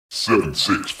7,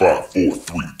 6, 5, 4,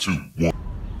 3, 2, 1.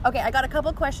 Okay, I got a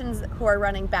couple questions who are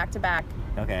running back-to-back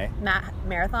Okay.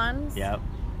 marathons. Yep.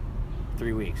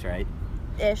 3 weeks, right?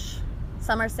 Ish.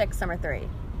 Some are 6, some are 3.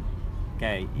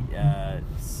 Okay.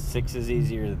 6 is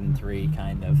easier than 3,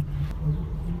 kind of.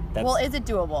 Well, is it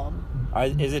doable?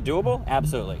 Is it doable?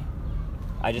 Absolutely.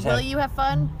 Will you have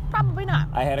fun? Probably not.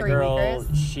 I had a 3 girl.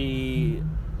 weekers. She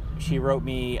wrote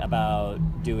me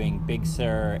about doing Big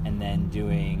Sur and then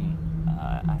doing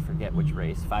I forget which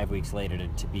race 5 weeks later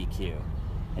to BQ,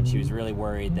 and she was really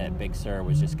worried that Big Sur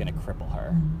was just going to cripple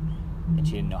her, and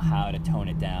she didn't know how to tone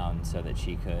it down so that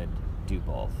she could do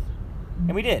both.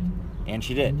 And we did, and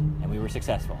she did, and we were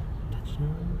successful.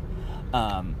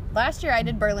 Last year I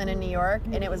did Berlin and New York,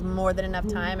 and it was more than enough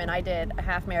time, and I did a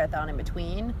half marathon in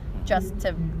between just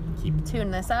to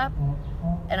tune this up,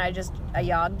 and I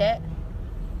yogged it.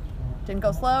 Didn't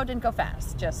go slow, didn't go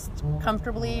fast, just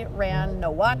comfortably ran, no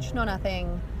watch, no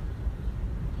nothing,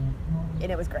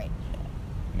 and it was great.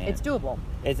 Man, it's doable.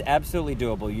 It's absolutely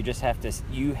doable. You just have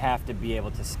to be able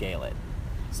to scale it.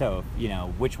 So,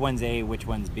 which one's A, which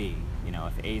one's B.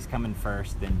 If A's coming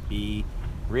first, then B.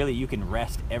 Really, you can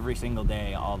rest every single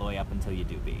day all the way up until you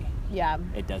do B. Yeah.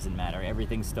 It doesn't matter.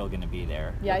 Everything's still going to be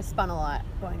there. Yeah, I spun a lot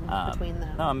going between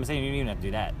them. No, I'm saying you don't even have to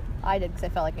do that. I did because I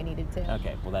felt like I needed to.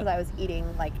 Okay, well because I was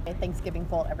eating like a Thanksgiving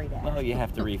fold every day. Well, you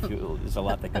have to refuel. There's a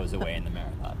lot that goes away in the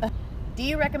marathon. Do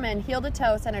you recommend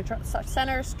heel-to-toe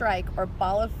center strike or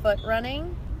ball of foot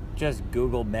running? Just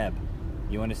Google Meb.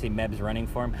 You want to see Meb's running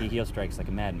form? He heel strikes like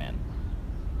a madman.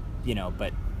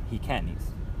 But he can.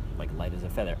 He's like light as a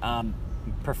feather.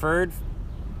 Preferred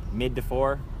mid to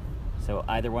 4. So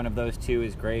either one of those two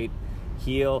is great.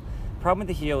 Heel. Problem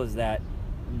with the heel is that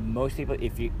most people,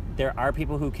 there are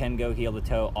people who can go heel to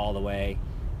toe all the way.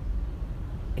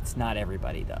 It's not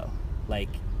everybody though. Like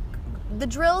the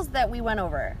drills that we went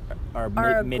over are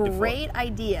mid a to 4. great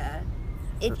idea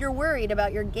if you're worried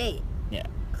about your gait. Yeah.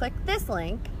 Click this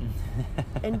link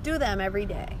and do them every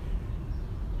day.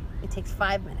 It takes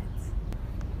 5 minutes.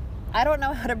 I don't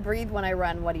know how to breathe when I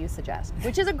run. What do you suggest?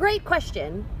 Which is a great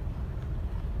question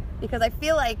because I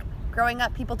feel like growing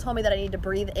up, people told me that I need to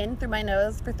breathe in through my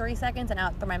nose for 3 seconds and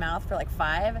out through my mouth for like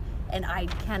 5, and I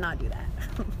cannot do that.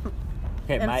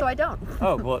 Okay, so I don't.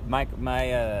 Oh, well,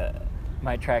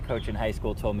 my track coach in high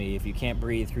school told me if you can't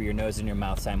breathe through your nose and your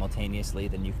mouth simultaneously,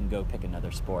 then you can go pick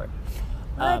another sport.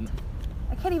 What?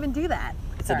 I can't even do that.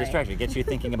 It's a distraction. It gets you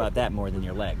thinking about that more than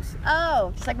your legs.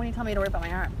 Oh, just like when you told me to worry about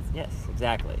my arms. Yes,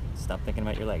 exactly. Stop thinking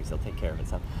about your legs. They'll take care of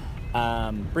itself.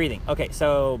 Breathing. Okay,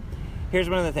 so here's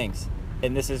one of the things.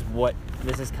 And this is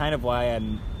kind of why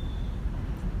I'm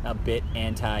a bit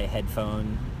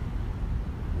anti-headphone.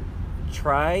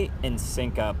 Try and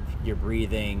sync up your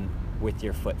breathing with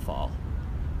your footfall.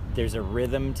 There's a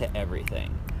rhythm to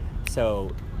everything.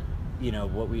 So,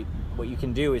 what you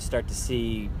can do is start to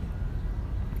see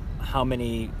how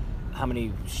many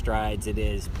strides it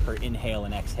is per inhale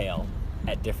and exhale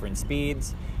at different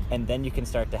speeds, and then you can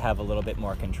start to have a little bit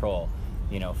more control.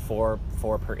 4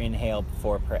 per inhale,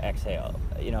 4 per exhale.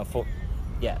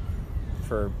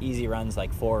 For easy runs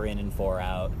like 4 in and 4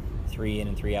 out, 3 in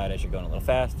and 3 out as you're going a little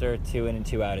faster. 2 in and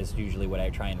 2 out is usually what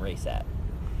I try and race at.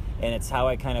 And it's how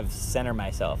I kind of center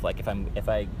myself. Like if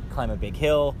I climb a big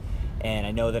hill and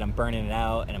I know that I'm burning it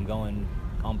out and I'm going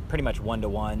on pretty much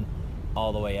 1-to-1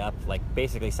 all the way up, like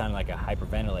basically sounding like a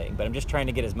hyperventilating, but I'm just trying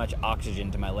to get as much oxygen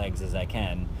to my legs as I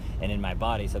can and in my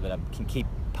body so that I can keep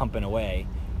pumping away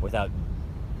without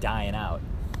dying out.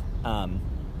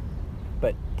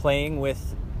 But playing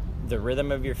with the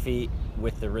rhythm of your feet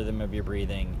with the rhythm of your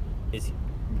breathing is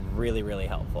really, really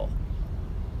helpful.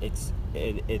 It's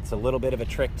a little bit of a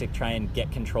trick to try and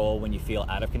get control when you feel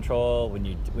out of control, when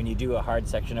you do a hard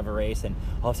section of a race and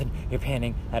all of a sudden you're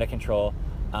panning out of control.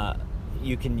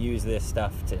 You can use this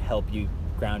stuff to help you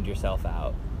ground yourself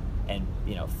out and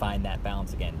find that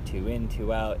balance again. 2 in,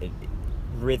 2 out.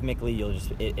 Rhythmically,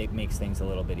 it makes things a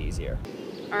little bit easier.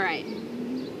 All right,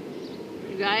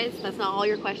 you guys, that's not all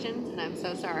your questions, and I'm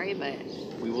so sorry, but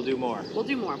we will do more. We'll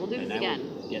do more. We'll do this again.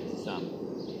 Will get to some.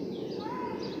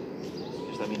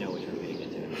 Just let me know which one we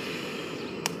get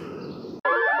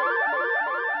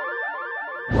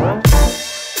to.